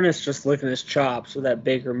 Ernest just licking his chops with that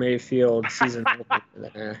Baker Mayfield season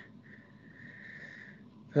opener.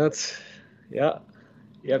 That's yep.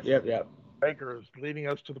 Baker is leading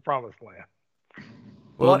us to the promised land.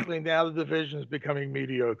 Well, Luckily, now the division is becoming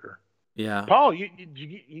mediocre. yeah. Paul, you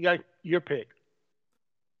got your pick.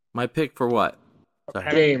 My pick for what?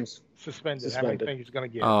 Sorry. James suspended. How many think he's going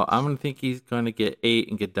to get? Oh, I'm going to think he's going to get 8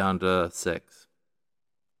 and get down to 6.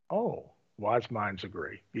 Oh, wise minds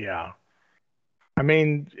agree. Yeah. I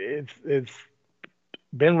mean, it's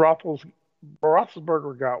Ben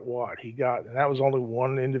Roethlisberger got what he got, and that was only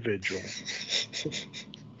one individual.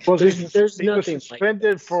 There's he nothing was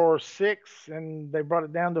suspended for 6, and they brought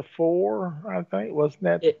it down to 4. I think wasn't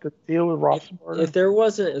that the deal with Roethlisberger? If there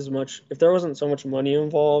wasn't so much money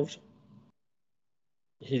involved,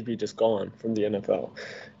 he'd be just gone from the NFL.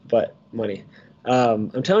 But money,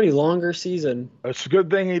 I'm telling you, longer season. It's a good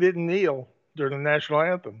thing he didn't kneel during the national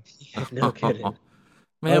anthem. No kidding.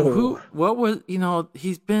 Man, what was,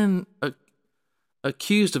 he's been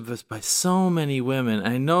accused of this by so many women.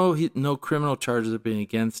 I know no criminal charges are being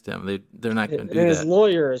against him. They're not going to do that.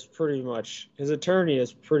 His attorney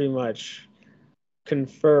has pretty much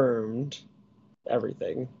confirmed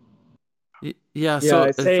everything. Yeah, so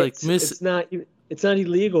it's like it's not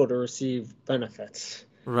illegal to receive benefits.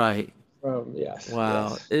 Right. Yes. Wow.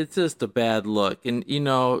 Yes. It's just a bad look. And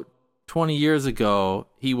 20 years ago,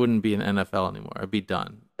 he wouldn't be in NFL anymore. I'd be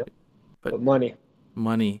done. But money.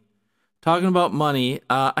 Talking about money,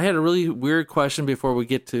 I had a really weird question before we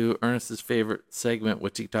get to Ernest's favorite segment,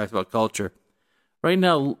 which he talks about culture. Right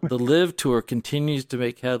now, the Live Tour continues to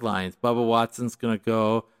make headlines. Bubba Watson's going to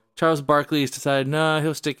go. Charles Barkley has decided, no,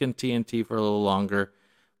 he'll stick in TNT for a little longer.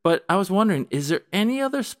 But I was wondering, is there any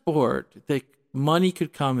other sport that money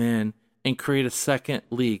could come in and create a second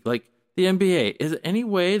league? Like the NBA, is there any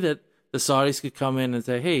way that the Saudis could come in and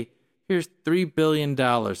say, hey, here's $3 billion.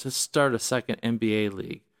 Let's start a second NBA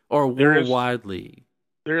league or a worldwide league?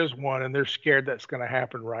 There is one, and they're scared that's going to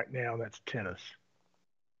happen right now. That's tennis.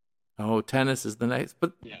 Oh, tennis is the next.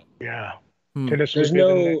 But yeah. Tennis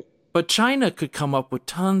But China could come up with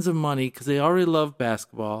tons of money because they already love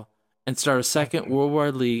basketball and start a second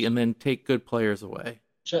worldwide league and then take good players away.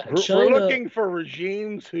 We're looking for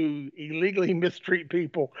regimes who illegally mistreat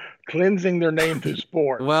people, cleansing their name through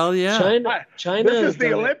sport. Well, yeah. China. This is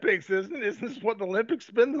the Olympics, isn't it? Isn't this what the Olympics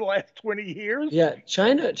have been the last 20 years? Yeah,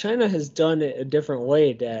 China has done it a different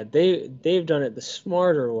way, Dad. They've done it the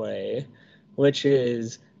smarter way, which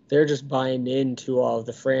is they're just buying into all of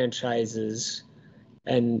the franchises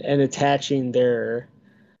and attaching their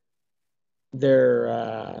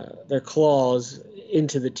clause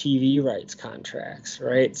into the TV rights contracts,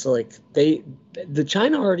 right? So like the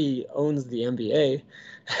China already owns the NBA.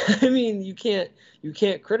 I mean, you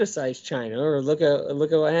can't criticize China or look at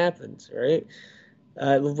what happens, right?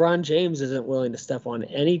 LeBron James isn't willing to step on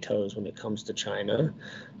any toes when it comes to China.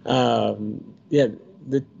 The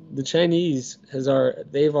Chinese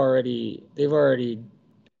they've already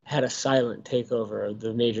had a silent takeover of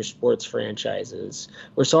the major sports franchises,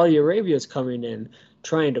 where Saudi Arabia is coming in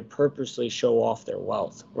trying to purposely show off their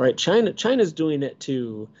wealth, right? China's doing it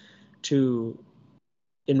to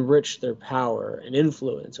enrich their power and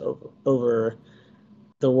influence over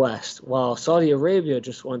the West, while Saudi Arabia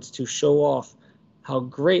just wants to show off how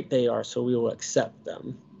great they are so we will accept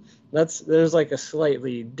them. There's like a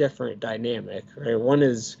slightly different dynamic, right? One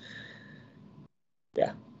is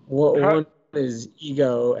one is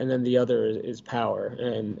ego, and then the other is power,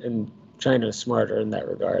 and China is smarter in that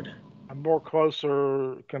regard. A more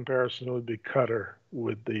closer comparison would be Qatar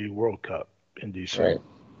with the World Cup in DC. Right.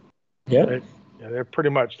 Yeah. They're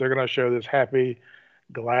going to show this happy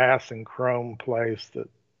glass and chrome place that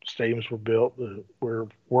stadiums were built where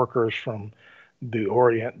workers from the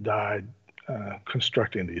Orient died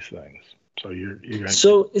constructing these things.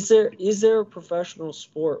 So is there a professional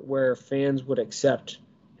sport where fans would accept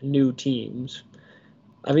new teams?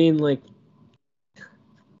 I mean, like,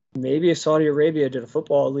 maybe if Saudi Arabia did a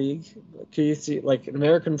football league, could you see like an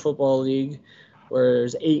American football league where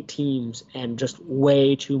there's 8 teams and just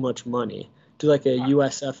way too much money? Do like a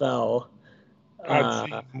USFL I'd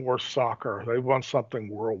see more soccer. They want something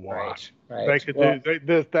worldwide. Right. They could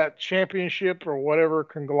that championship or whatever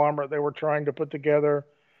conglomerate they were trying to put together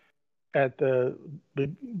at the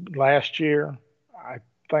last year. I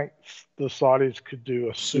think the Saudis could do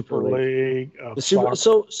a Super League of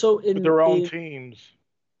soccer with their own teams.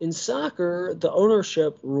 In soccer, the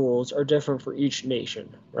ownership rules are different for each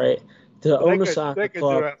nation, right? Soccer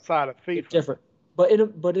club do outside of FIFA. Different,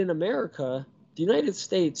 but in America, the United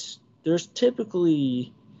States, there's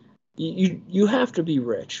typically you have to be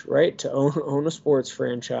rich, right, to own a sports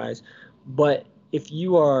franchise. But if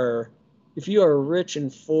you are rich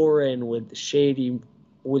and foreign with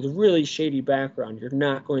really shady background, you're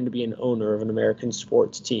not going to be an owner of an American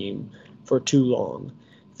sports team for too long.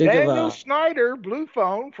 Daniel Snyder, Blue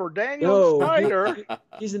Phone for Daniel Snyder.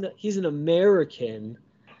 He's an American.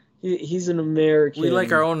 He's an American. We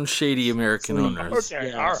like our own shady American owners. Okay,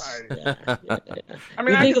 yes. All right. Yeah. I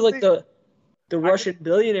mean, think of like the Russian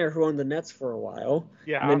billionaire who owned the Nets for a while.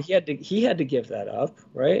 Yeah. And then he had to give that up,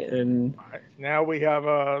 right? And now we have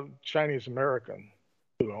a Chinese American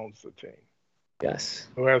who owns the team. Yes.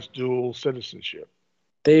 Who has dual citizenship.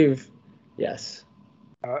 Yes.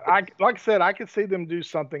 Like I said, I could see them do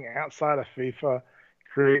something outside of FIFA,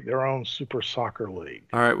 create their own Super Soccer League.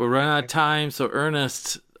 All right, we're running out of time. So,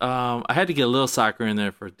 Ernest, I had to get a little soccer in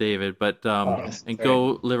there for David, but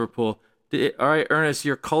go Liverpool. All right, Ernest,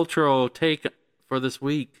 your cultural take for this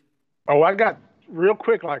week. Oh, I got real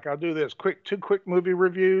quick. Like I'll do this two quick movie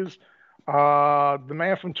reviews. The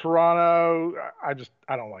Man from Toronto. I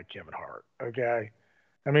don't like Kevin Hart. Okay.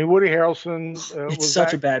 I mean, Woody Harrelson. It's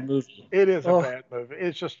such a bad movie. It is a bad movie.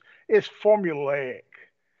 It's formulaic.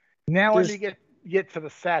 Now let me get to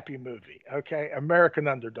the sappy movie. Okay, American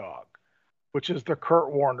Underdog, which is the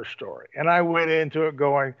Kurt Warner story. And I went into it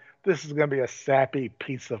going, this is going to be a sappy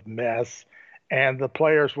piece of mess, and the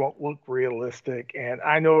players won't look realistic. And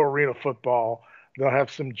I know arena football, they'll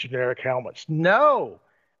have some generic helmets. No,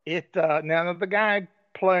 now the guy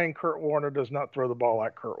playing Kurt Warner does not throw the ball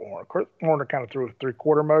like Kurt Warner. Kurt Warner kind of threw a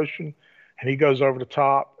three-quarter motion, and he goes over the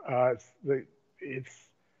top.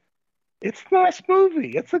 It's a nice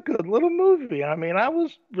movie. It's a good little movie. I mean, I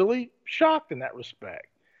was really shocked in that respect.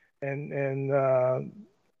 And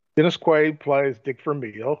Dennis Quaid plays Dick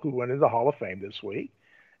Vermeil, who went into the Hall of Fame this week.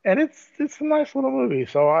 And it's a nice little movie.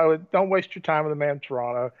 So don't waste your time with The Man from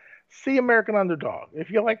Toronto. See American Underdog.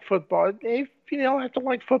 If you like football, if you don't have to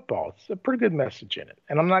like football, it's a pretty good message in it.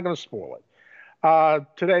 And I'm not going to spoil it.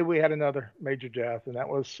 Today we had another major death, and that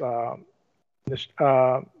was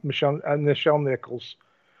Nichelle Nichols,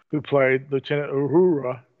 who played Lieutenant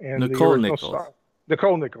Uhura in Nicole the original Nichols.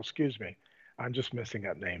 Nicole Nichols, excuse me. I'm just messing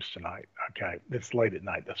up names tonight. Okay, it's late at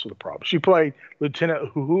night. That's the problem. She played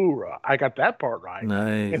Lieutenant Uhura. I got that part right.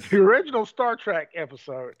 Nice. In the original Star Trek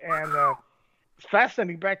episode. And it's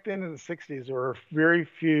fascinating. Back then in the 60s, there were very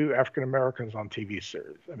few African Americans on TV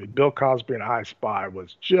series. I mean, Bill Cosby and I Spy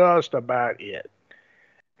was just about it.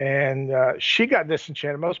 And she got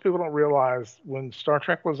disenchanted. Most people don't realize when Star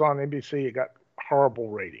Trek was on NBC, it got horrible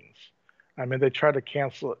ratings. I mean, they tried to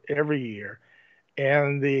cancel it every year.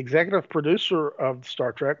 And the executive producer of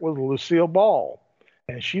Star Trek was Lucille Ball.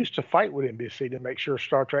 And she used to fight with NBC to make sure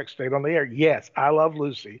Star Trek stayed on the air. Yes, I Love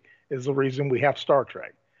Lucy is the reason we have Star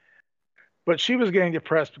Trek. But she was getting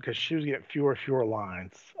depressed because she was getting fewer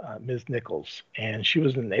lines, Ms. Nichols. And she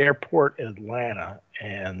was in the airport in Atlanta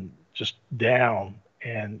and just down.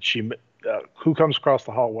 And who comes across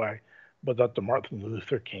the hallway but Dr. Martin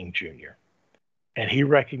Luther King Jr. And he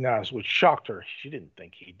recognized, which shocked her. She didn't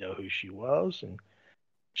think he'd know who she was. And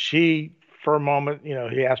she, for a moment,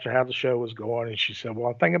 he asked her how the show was going. And she said, well,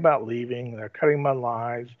 I'm thinking about leaving. They're cutting my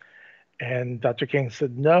lines. And Dr. King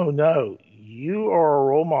said, no, you are a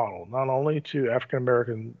role model, not only to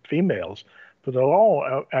African-American females, but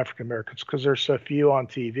all African-Americans, because there's so few on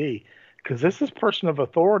TV. Because this is person of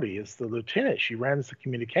authority. It's the lieutenant. She runs the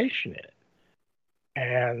communication in it.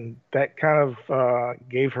 And that kind of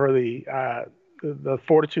gave her the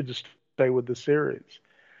fortitude to stay with the series.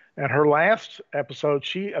 And her last episode,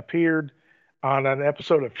 she appeared on an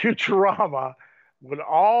episode of Futurama with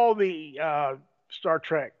all the Star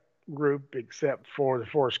Trek group except for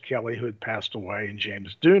DeForest Kelley, who had passed away, and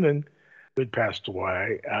James Doonan, who had passed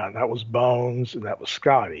away. That was Bones, and that was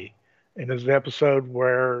Scotty. And there's an episode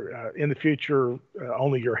where in the future,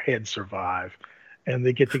 only your head survive. And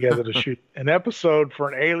they get together to shoot an episode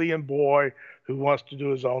for an alien boy who wants to do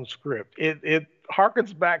his own script. It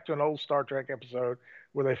harkens back to an old Star Trek episode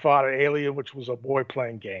where they fought an alien, which was a boy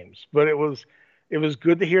playing games. But it was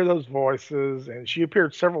good to hear those voices, and she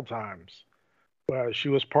appeared several times. She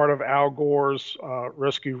was part of Al Gore's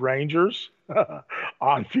Rescue Rangers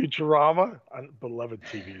on Futurama, a beloved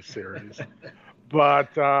TV series. But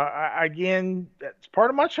again, that's part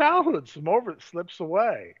of my childhood. Some more of it slips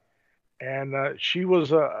away. And she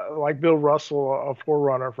was, like Bill Russell, a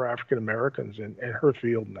forerunner for African Americans in her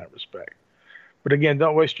field in that respect. But again,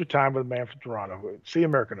 don't waste your time with A Man from Toronto. See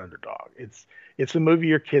American Underdog. It's a movie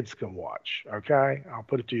your kids can watch. Okay, I'll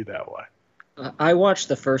put it to you that way. I watched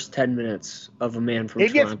the first 10 minutes of A Man from It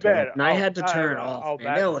Toronto, gets better. and I had to turn it off.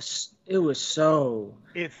 Man. It was so.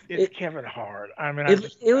 It's Kevin Hart. I mean,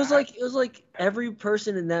 it was like every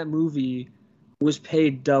person in that movie was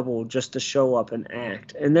paid double just to show up and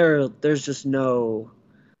act, and there's just no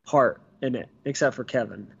heart in it except for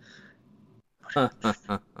Kevin. Yeah.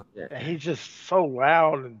 He's just so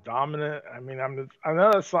loud and dominant. I mean, I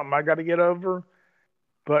know that's something I got to get over,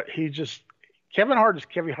 but Kevin Hart is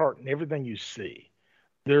Kevin Hart in everything you see.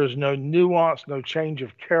 There's no nuance, no change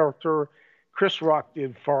of character. Chris Rock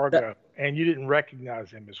did Fargo, and you didn't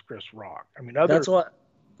recognize him as Chris Rock. I mean, other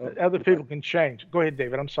people can change. Go ahead,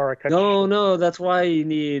 David. I'm sorry. No, that's why you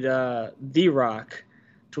need The Rock,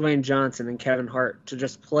 Dwayne Johnson, and Kevin Hart to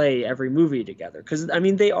just play every movie together. Because, I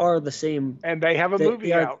mean, they are the same. And they have a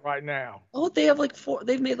movie out right now. Oh, they have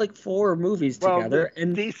they've made like 4 movies together.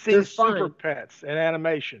 And DC Super Pets and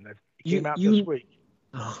animation that came out this week.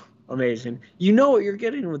 Oh, amazing. You know what you're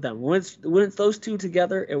getting with them. When it's those two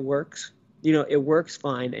together, it works. You know, it works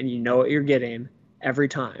fine, and you know what you're getting every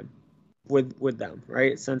time with them,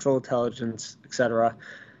 right? Central Intelligence, etc.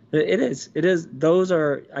 It is. Those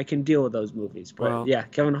are, I can deal with those movies, but yeah,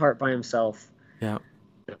 Kevin Hart by himself. Yeah.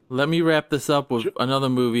 Let me wrap this up with another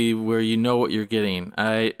movie where you know what you're getting.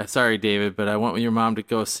 Sorry, David, but I went with your mom to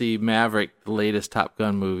go see Maverick, the latest Top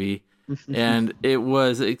Gun movie, and it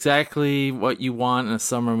was exactly what you want in a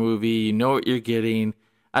summer movie. You know what you're getting.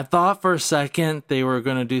 I thought for a second they were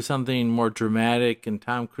going to do something more dramatic, and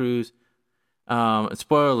Tom Cruise,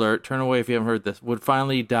 spoiler alert, turn away if you haven't heard this, would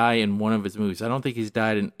finally die in one of his movies. I don't think he's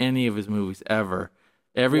died in any of his movies ever.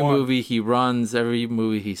 Every movie he runs, every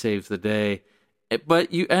movie he saves the day.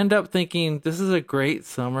 But you end up thinking, this is a great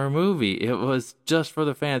summer movie. It was just for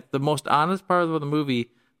the fans. The most honest part of the movie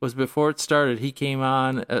was before it started, he came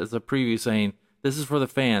on as a preview saying, this is for the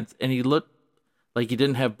fans. And he looked like he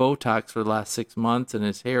didn't have Botox for the last 6 months, and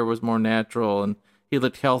his hair was more natural, and he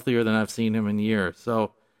looked healthier than I've seen him in years.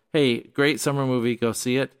 So, hey, great summer movie. Go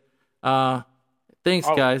see it. Thanks,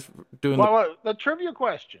 guys, for doing the trivia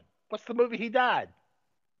question. What's the movie he died?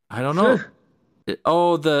 I don't know.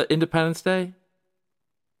 The Independence Day?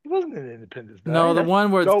 It wasn't an Independence Day. No, the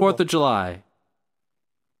one where it's 4th of July.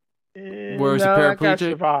 Where he's a paraplegic? That guy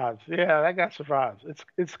survives. Yeah, that guy survives.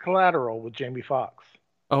 It's Collateral with Jamie Foxx.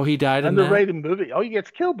 Oh, he died in that? Underrated movie. Oh, he gets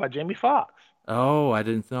killed by Jamie Foxx. Oh, I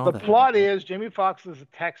didn't know that. The plot is Jamie Foxx is a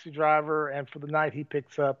taxi driver, and for the night he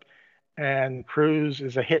picks up, and Cruise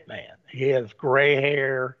is a hitman. He has gray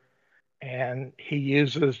hair, and he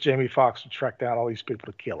uses Jamie Foxx to track down all these people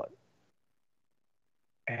to kill it.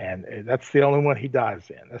 And that's the only one he dies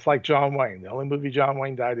in. That's like John Wayne. The only movie John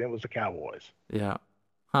Wayne died in was The Cowboys. Yeah.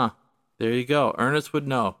 Huh. There you go. Ernest would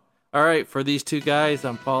know. All right, for these two guys,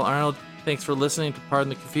 I'm Paul Arnold. Thanks for listening to Pardon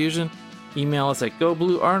the Confusion. Email us at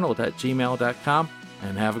gobluearnold@gmail.com,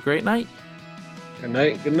 and have a great night. Good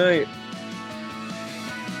night.